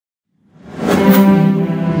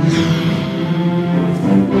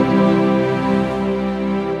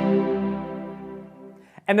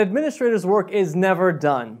An administrator's work is never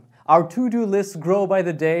done. Our to-do lists grow by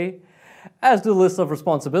the day, as do the lists of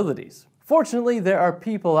responsibilities. Fortunately, there are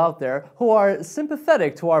people out there who are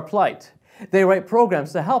sympathetic to our plight. They write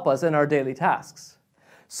programs to help us in our daily tasks.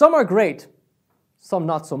 Some are great, some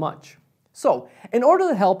not so much. So, in order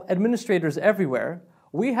to help administrators everywhere,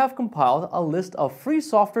 we have compiled a list of free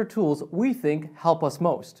software tools we think help us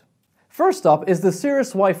most. First up is the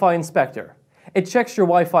Cirrus Wi-Fi Inspector. It checks your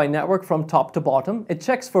Wi-Fi network from top to bottom, it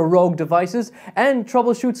checks for rogue devices, and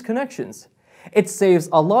troubleshoots connections. It saves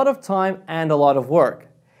a lot of time and a lot of work.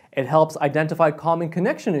 It helps identify common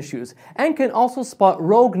connection issues and can also spot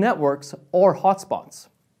rogue networks or hotspots.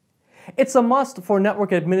 It's a must for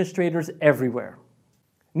network administrators everywhere.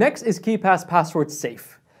 Next is Keypass Password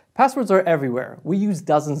Safe. Passwords are everywhere. We use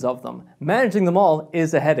dozens of them. Managing them all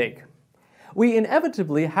is a headache. We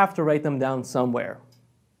inevitably have to write them down somewhere.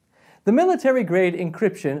 The military-grade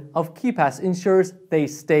encryption of Keypass ensures they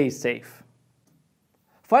stay safe.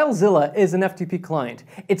 FileZilla is an FTP client.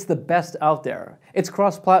 It's the best out there. It's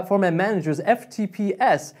cross-platform and manages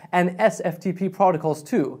FTPS and SFTP protocols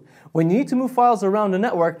too. When you need to move files around a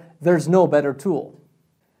network, there's no better tool.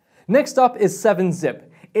 Next up is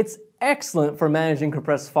 7-Zip. It's excellent for managing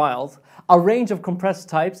compressed files, a range of compressed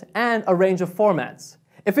types, and a range of formats.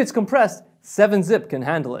 If it's compressed, 7-Zip can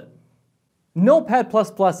handle it. Notepad++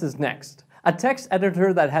 is next, a text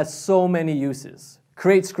editor that has so many uses.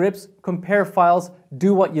 Create scripts, compare files,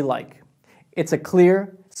 do what you like. It's a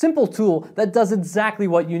clear, simple tool that does exactly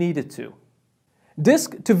what you need it to.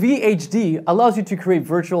 Disk to VHD allows you to create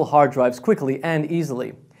virtual hard drives quickly and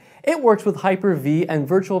easily. It works with Hyper-V and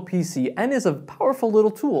Virtual PC and is a powerful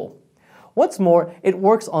little tool. What's more, it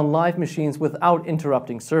works on live machines without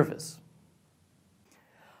interrupting service.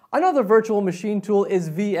 Another virtual machine tool is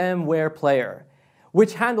VMware Player,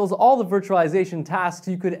 which handles all the virtualization tasks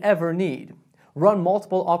you could ever need. Run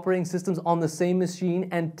multiple operating systems on the same machine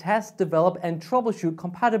and test, develop, and troubleshoot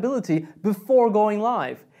compatibility before going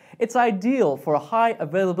live. It's ideal for high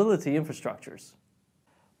availability infrastructures.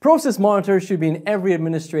 Process monitors should be in every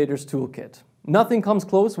administrator's toolkit. Nothing comes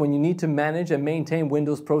close when you need to manage and maintain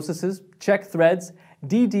Windows processes, check threads,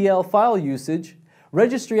 DDL file usage,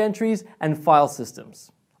 registry entries, and file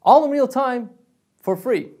systems. All in real time, for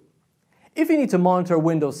free. If you need to monitor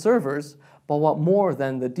Windows servers, but want more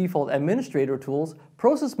than the default administrator tools,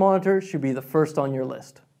 Process Monitor should be the first on your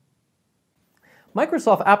list.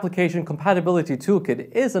 Microsoft Application Compatibility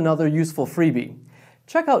Toolkit is another useful freebie.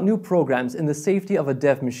 Check out new programs in the safety of a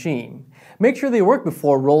dev machine. Make sure they work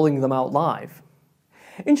before rolling them out live.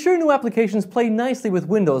 Ensure new applications play nicely with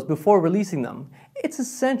Windows before releasing them. It's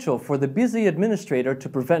essential for the busy administrator to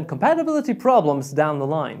prevent compatibility problems down the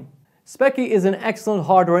line. SpecE is an excellent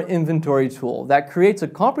hardware inventory tool that creates a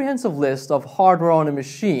comprehensive list of hardware on a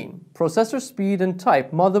machine, processor speed and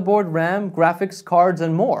type, motherboard, RAM, graphics cards,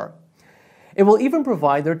 and more. It will even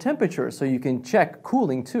provide their temperature so you can check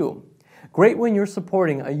cooling too. Great when you're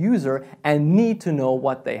supporting a user and need to know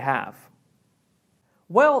what they have.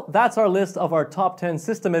 Well, that's our list of our top 10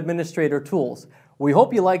 system administrator tools. We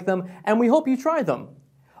hope you like them and we hope you try them.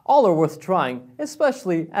 All are worth trying,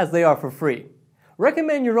 especially as they are for free.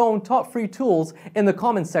 Recommend your own top free tools in the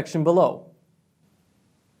comments section below.